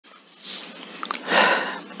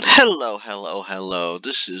Hello, hello, hello.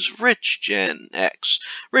 This is Rich Gen X.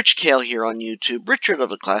 Rich Kale here on YouTube, Richard of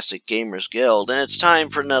the Classic Gamers Guild, and it's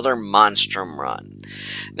time for another Monstrum run.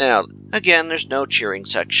 Now, again, there's no cheering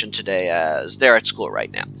section today as they're at school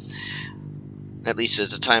right now. At least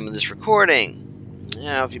at the time of this recording.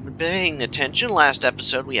 Now, if you've been paying attention, last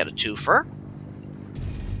episode we had a twofer.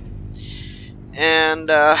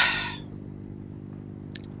 And,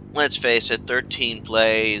 let's face it, 13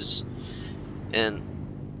 plays in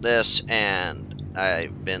this, and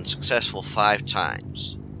I've been successful 5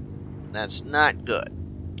 times. That's not good.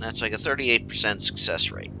 That's like a 38% success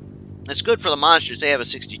rate. It's good for the monsters. They have a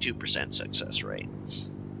 62% success rate.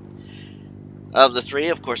 Of the 3,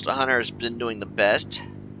 of course, the hunter has been doing the best,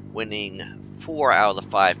 winning 4 out of the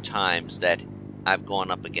 5 times that I've gone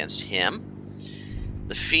up against him.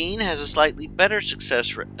 The Fiend has a slightly better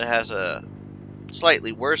success rate, has a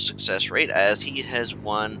slightly worse success rate, as he has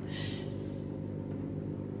won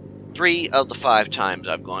 3 of the 5 times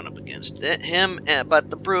I've gone up against him, but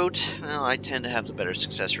the Brute, well, I tend to have the better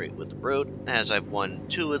success rate with the Brute, as I've won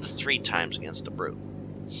 2 of the 3 times against the Brute.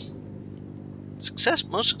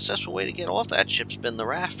 Most successful way to get off that ship's been the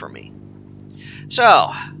raft for me. So,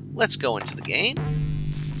 let's go into the game.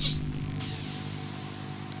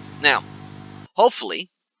 Now, hopefully,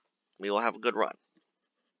 we will have a good run.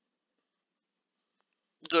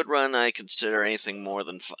 Good run, I consider anything more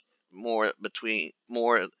than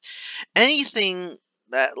anything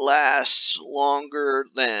that lasts longer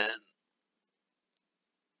than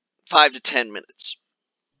 5 to 10 minutes.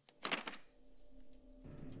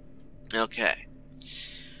 Okay,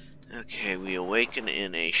 we awaken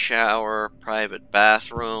in a shower, private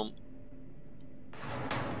bathroom,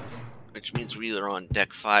 which means we're either on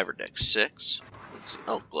deck 5 or deck 6.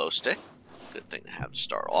 Oh, glow stick. Good thing to have to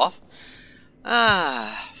start off.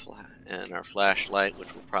 And our flashlight,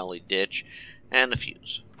 which we'll probably ditch, and the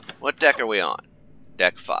fuse. What deck are we on?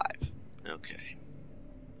 Deck 5. Okay.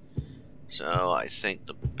 So I think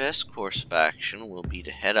the best course of action will be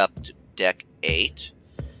to head up to deck 8,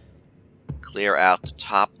 clear out the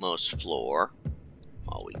topmost floor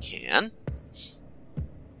while we can.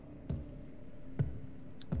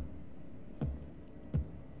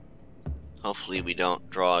 Hopefully we don't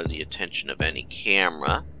draw the attention of any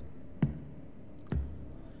camera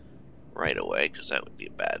right away, because that would be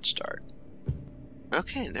a bad start.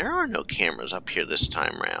 Okay, there are no cameras up here this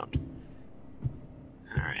time round.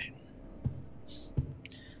 Alright.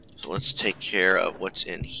 So let's take care of what's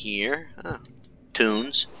in here. Oh,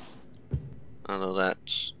 tunes. Although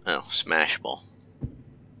that's... oh, smashable.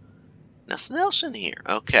 Nothing else in here.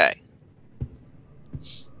 Okay.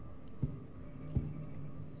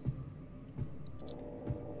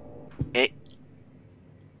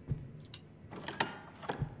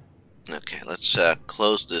 Okay, let's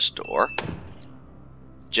close this door,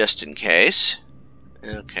 just in case.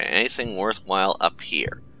 Okay, anything worthwhile up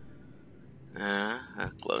here?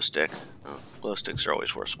 Glow stick. Oh, glow sticks are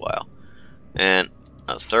always worthwhile. And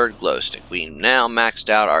a third glow stick. We now maxed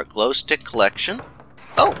out our glow stick collection.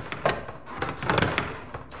 Oh!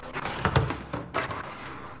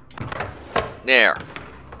 There.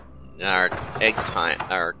 Our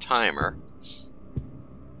timer.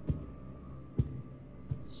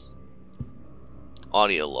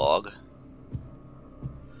 Audio log.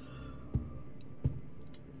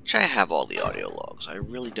 Which I have all the audio logs. I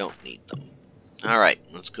really don't need them. Alright,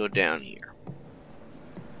 let's go down here.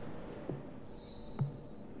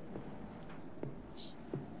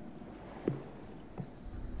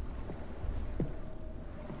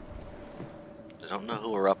 I don't know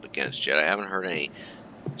who we're up against yet. I haven't heard any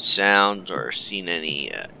sounds or seen any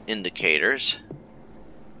indicators.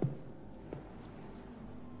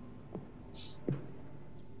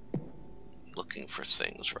 Looking for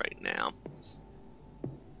things right now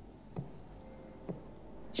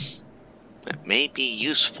that may be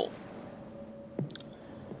useful.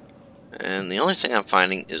 And the only thing I'm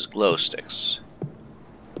finding is glow sticks.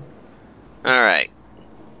 Alright.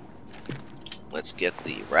 Let's get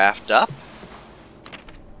the raft up.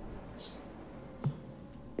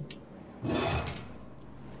 Let's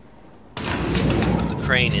put the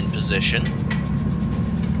crane in position.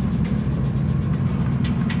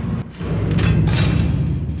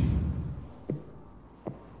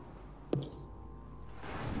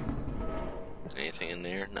 Anything in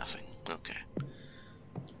there? Nothing. Okay.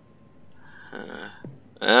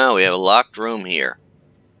 Oh, we have a locked room here.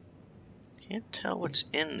 Can't tell what's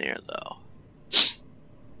in there, though.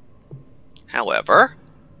 However,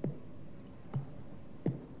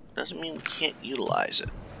 doesn't mean we can't utilize it.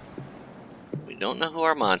 We don't know who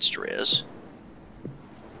our monster is.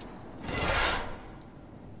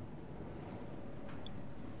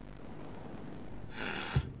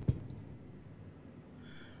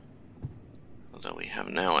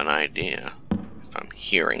 have now an idea if I'm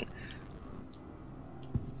hearing.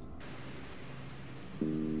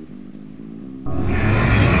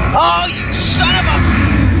 Oh, you son of a...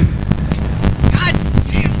 God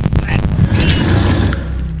damn that...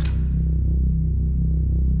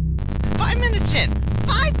 5 minutes in!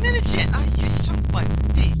 5 minutes in!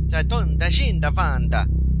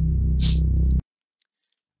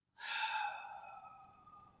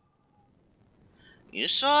 You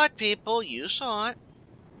saw it, people. You saw it.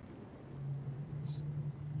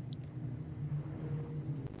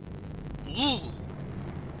 Ooh.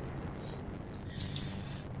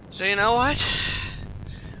 So you know what?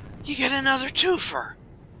 You get another twofer.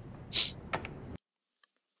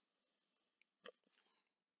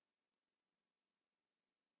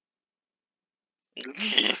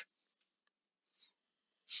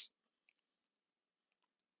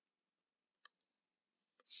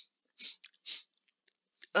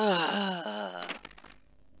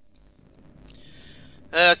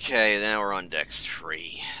 Okay, now we're on deck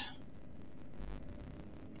 3.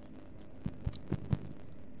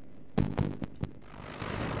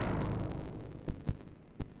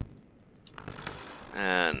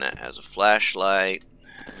 And that has a flashlight.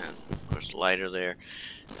 And of course, lighter there.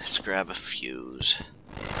 Let's grab a fuse.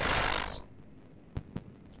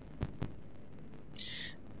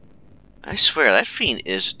 I swear, that Fiend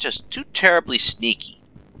is just too terribly sneaky.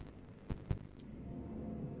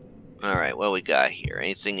 Alright, what we got here?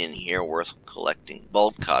 Anything in here worth collecting?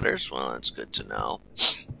 Bolt cutters? Well, that's good to know.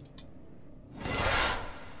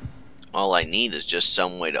 All I need is just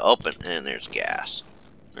some way to open, and there's gas.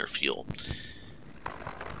 Or fuel.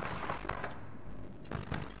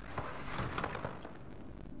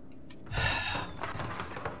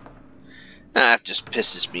 That just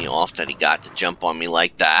pisses me off that he got to jump on me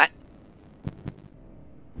like that.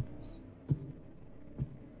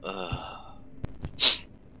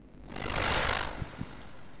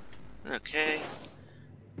 Okay.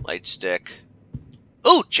 Light stick.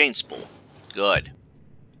 Ooh, chain spool. Good.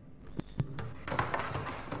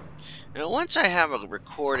 Now, once I have a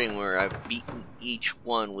recording where I've beaten each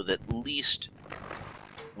one with at least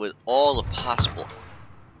with all the possible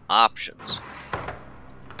options,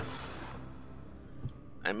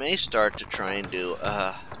 I may start to try and do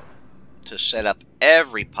to set up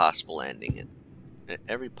every possible ending and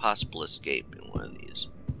every possible escape in one of these.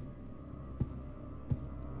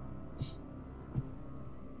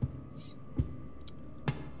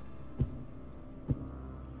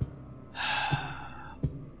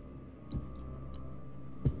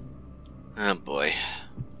 Oh boy.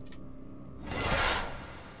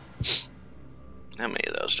 How many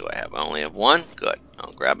of those do I have? I only have one? Good.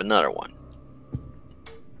 I'll grab another one.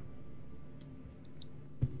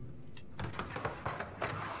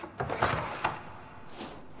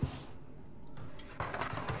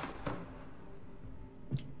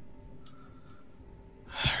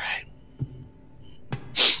 Alright.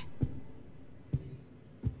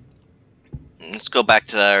 Let's go back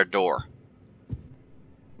to our door.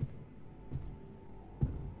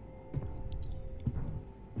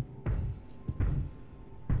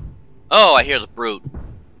 Oh, I hear the brute.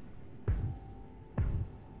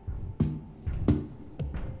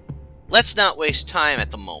 Let's not waste time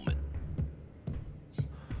at the moment.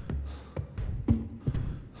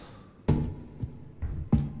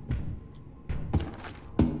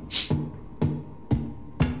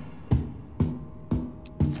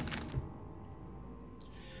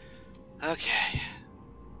 Okay.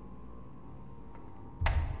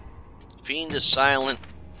 Fiend is silent.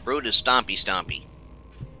 Brute is stompy stompy.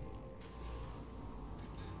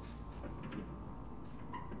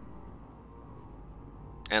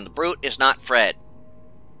 And the brute is not Fred.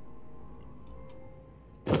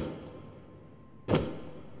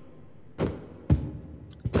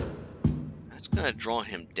 That's gonna draw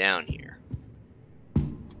him down here.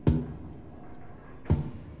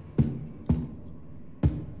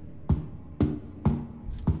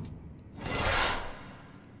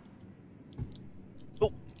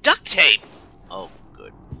 Oh, duct tape! Oh,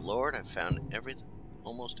 good Lord, I found everything,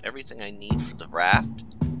 almost everything I need for the raft.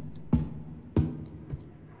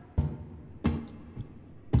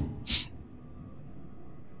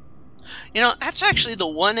 You know, that's actually the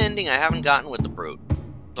one ending I haven't gotten with the brute.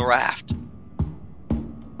 The raft.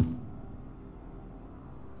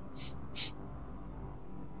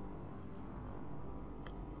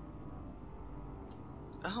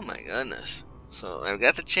 Oh my goodness. So I've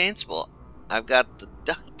got the chain spool. I've got the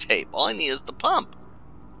duct tape. All I need is the pump.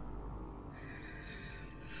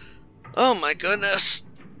 Oh my goodness.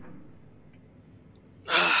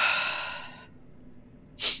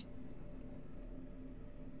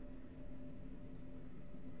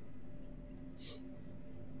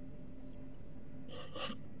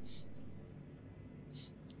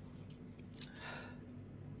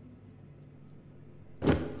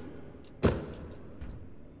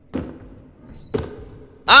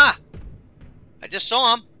 Ah! I just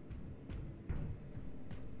saw him.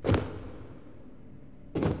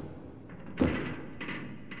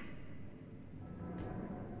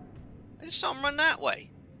 I just saw him run that way.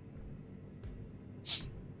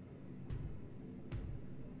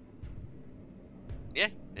 Yeah,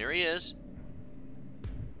 there he is.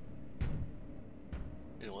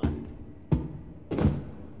 You know what?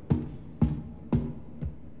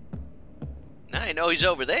 Now I know he's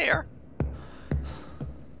over there.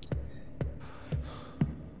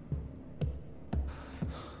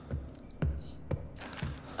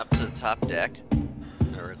 Up to the top deck,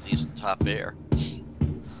 or at least the top air.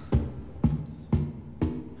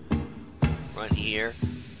 Run here.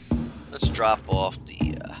 Let's drop off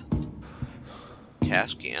the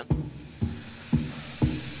cast can.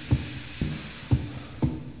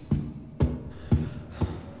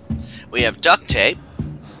 We have duct tape,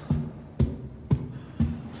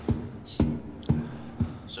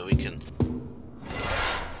 so we can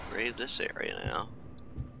grade this area now.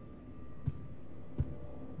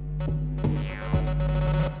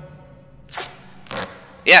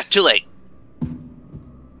 Yeah, too late.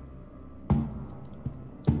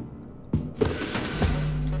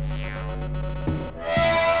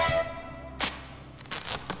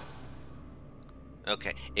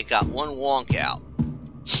 Okay, it got one wonk out.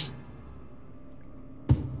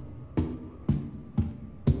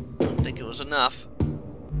 Don't think it was enough.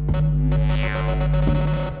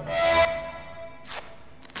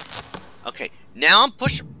 Okay, now I'm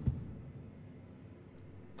pushing.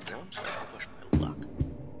 Now I'm starting to push my luck.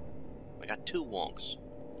 I got two wonks.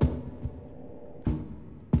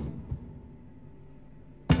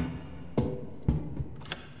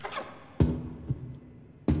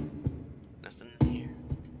 Nothing in here.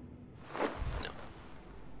 No.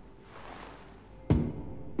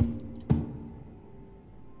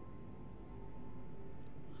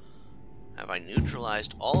 Have I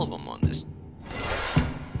neutralized all of them on this?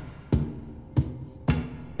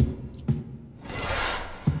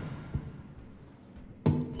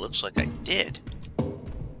 Looks like I did.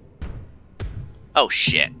 Oh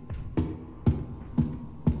shit.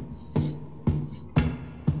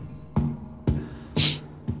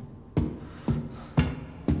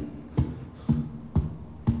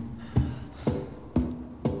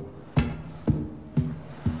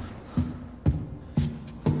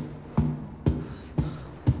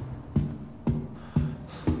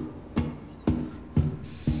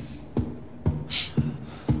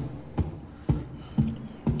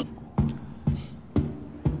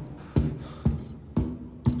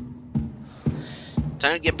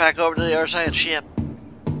 Time to get back over to the other side of the ship.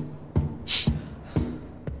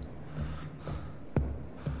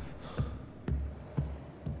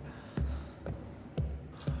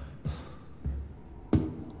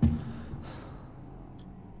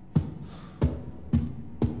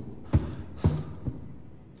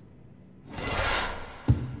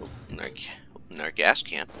 Open our gas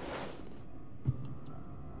can.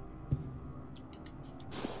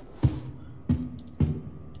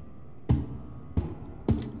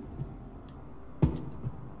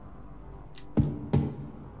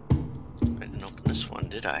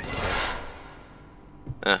 Did I?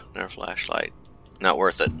 Another flashlight. Not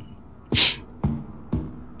worth it.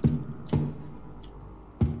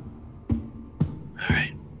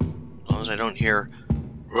 Alright. As long as I don't hear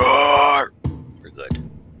roar, we're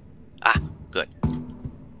good. Ah, good.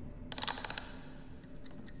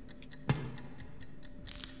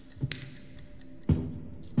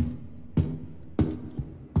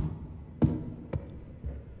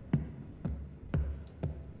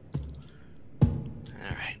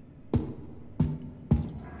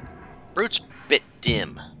 Brute's a bit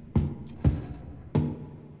dim.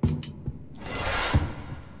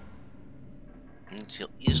 And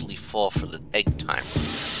he'll easily fall for the egg timer.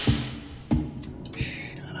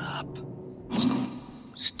 Shut up.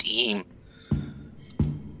 Steam.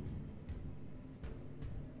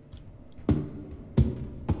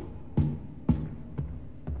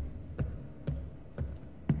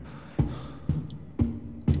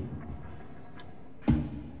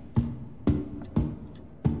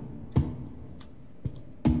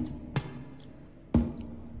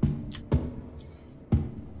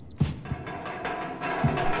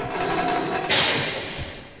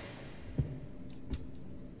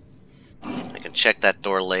 Check that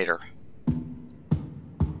door later.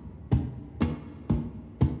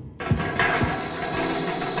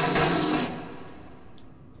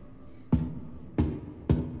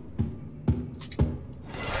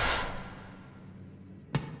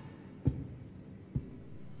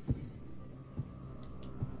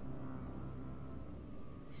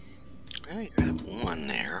 already grabbed one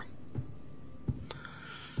there.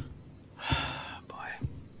 Boy.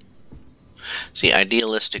 See,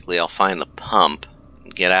 idealistically, I'll find the pump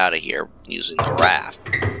and get out of here using the raft.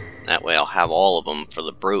 That way I'll have all of them for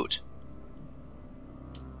the brute.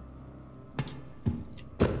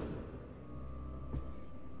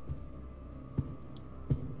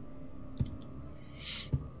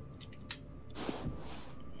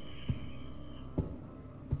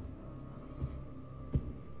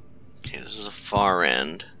 Okay, this is the far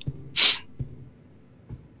end.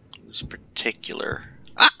 This particular...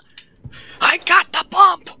 Ah! I got the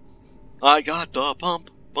pump! I got the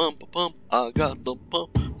pump, pump, pump. I got the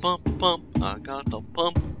pump, pump, pump. I got the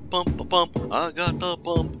pump, pump, pump. I got the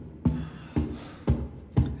pump.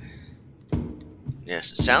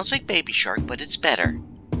 Yes, it sounds like Baby Shark, but it's better.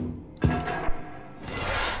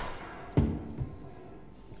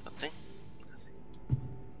 Nothing. Nothing.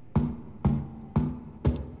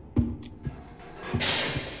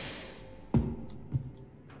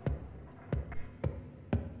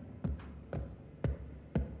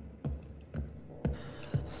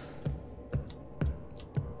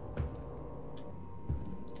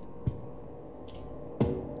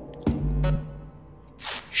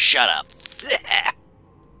 Shut up.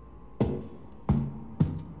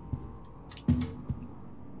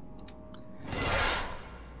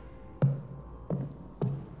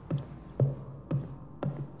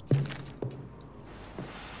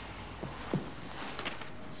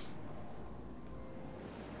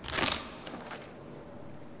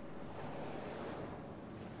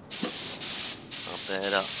 Pump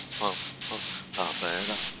it up, pump, pump, pump it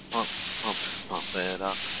up, pump, pump, pump it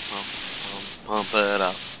up, pump, pump, pump it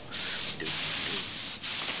up.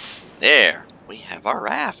 There, we have our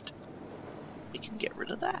raft. We can get rid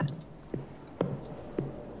of that.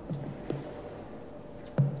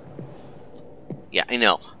 Yeah, I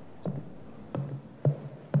know.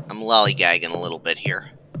 I'm lollygagging a little bit here.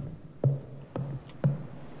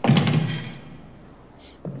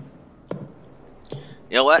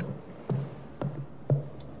 You know what?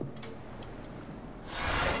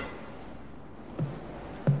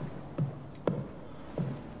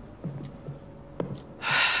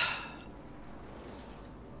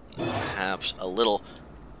 Perhaps a little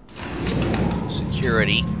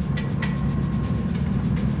security.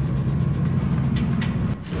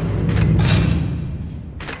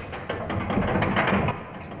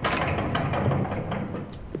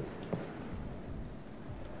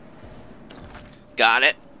 Got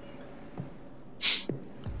it.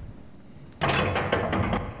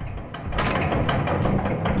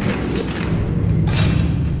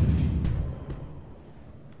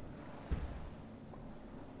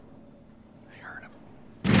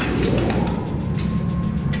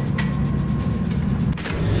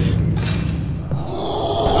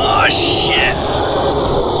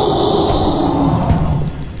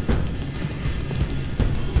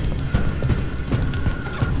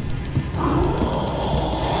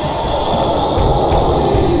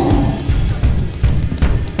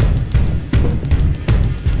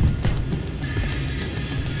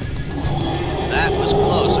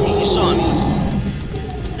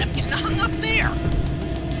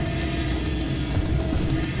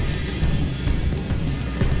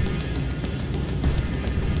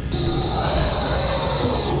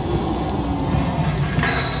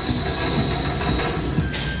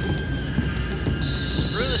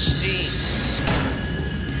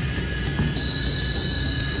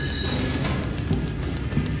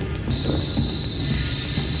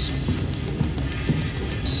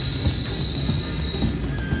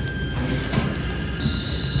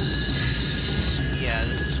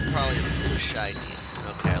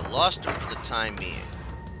 Okay, I lost him for the time being.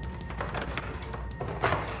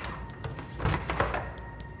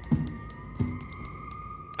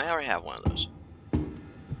 I already have one of those.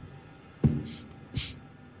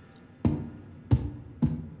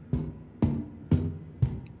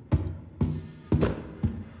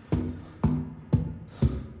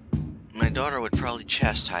 My daughter would probably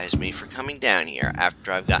chastise me for coming down here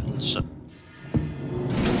after I've gotten so...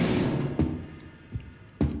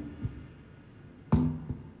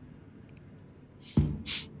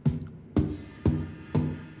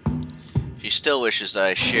 She still wishes that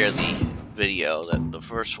I share the video, that the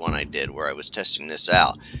first one I did where I was testing this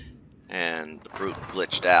out and the brute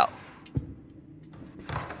glitched out.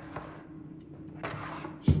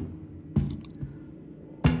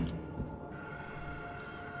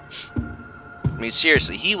 I mean,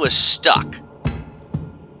 seriously, he was stuck. I'm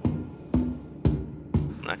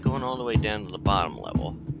not going all the way down to the bottom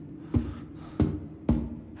level.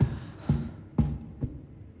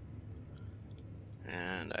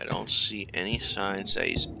 And I don't see any signs that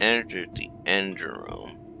he's entered the engine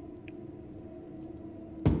room.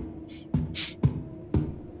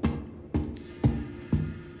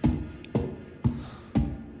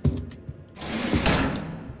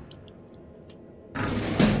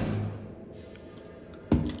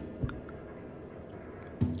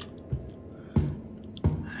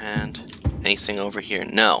 And anything over here?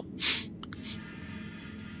 No.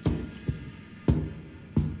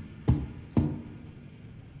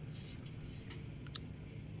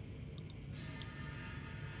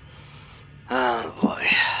 Oh boy.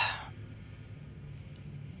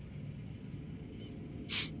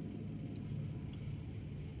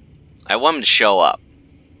 I want him to show up.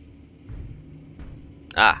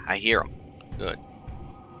 Ah, I hear him. Good.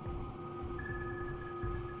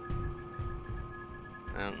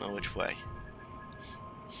 I don't know which way.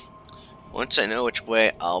 Once I know which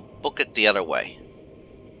way, I'll book it the other way.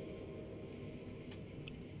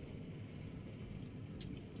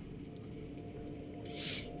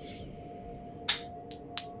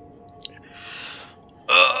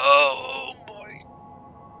 Oh boy.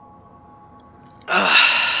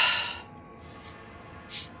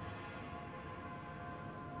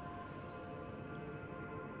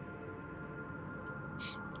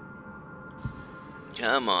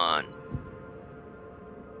 Come on.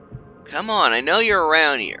 Come on, I know you're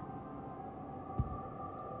around here.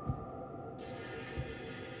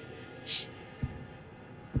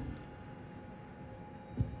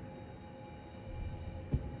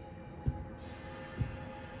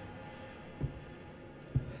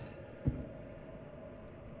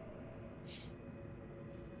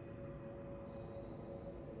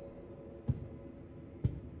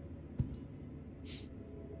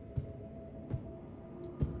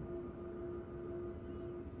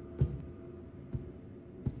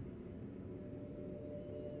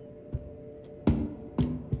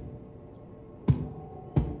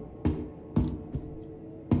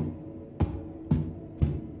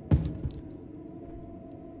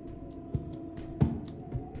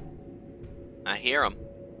 I hear him.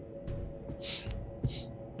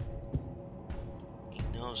 He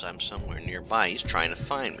knows I'm somewhere nearby. He's trying to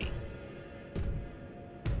find me.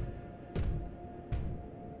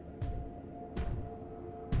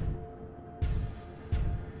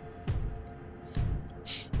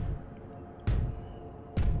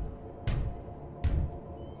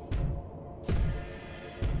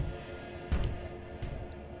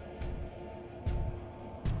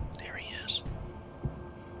 There he is.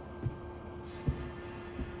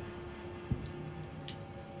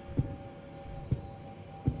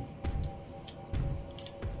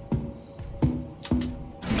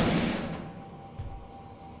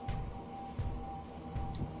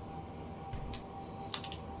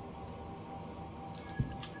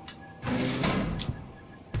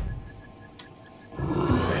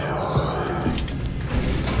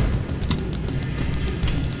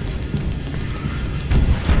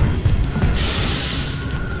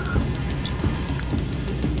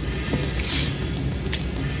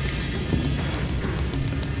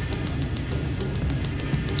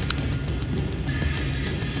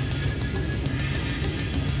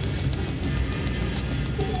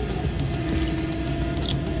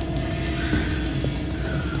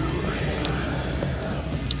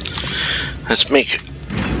 Let's make it.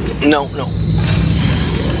 No, no.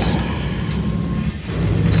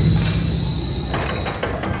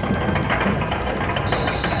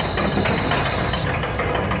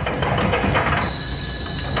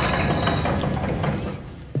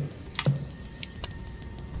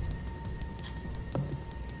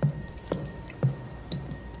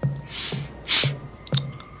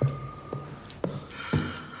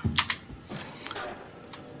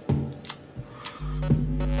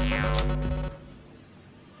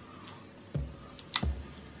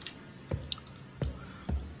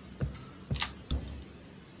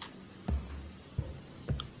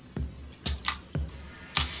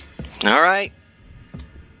 All right.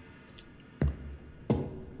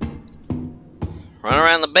 Run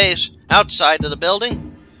around the base, outside of the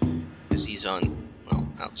building, because he's on, well,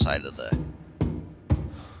 outside of the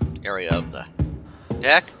area of the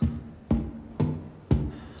deck.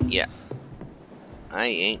 Yeah. I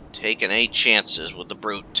ain't taking any chances with the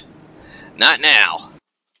brute. Not now.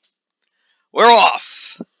 We're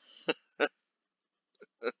off.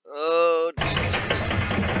 Oh, Jesus.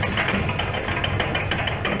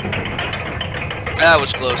 That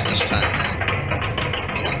was close this time,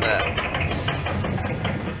 man. You know that.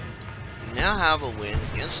 We now have a win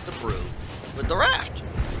against the brute with the raft.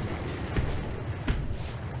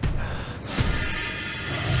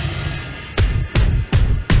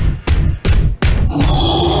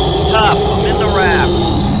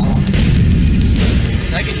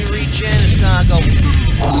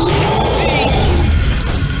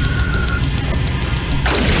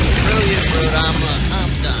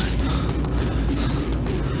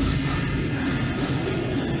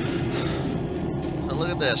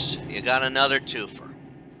 this. You got another twofer.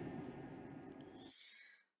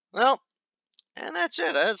 Well, and that's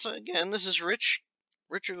it. Again, this is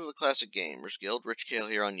Richard of the Classic Gamers Guild, Rich Kale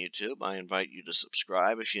here on YouTube. I invite you to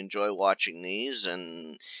subscribe if you enjoy watching these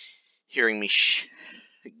and hearing me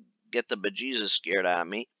get the bejesus scared out of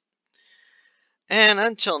me. And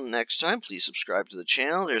until next time, please subscribe to the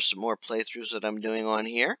channel. There's some more playthroughs that I'm doing on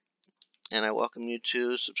here, and I welcome you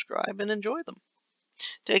to subscribe and enjoy them.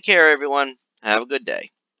 Take care, everyone. Have a good day.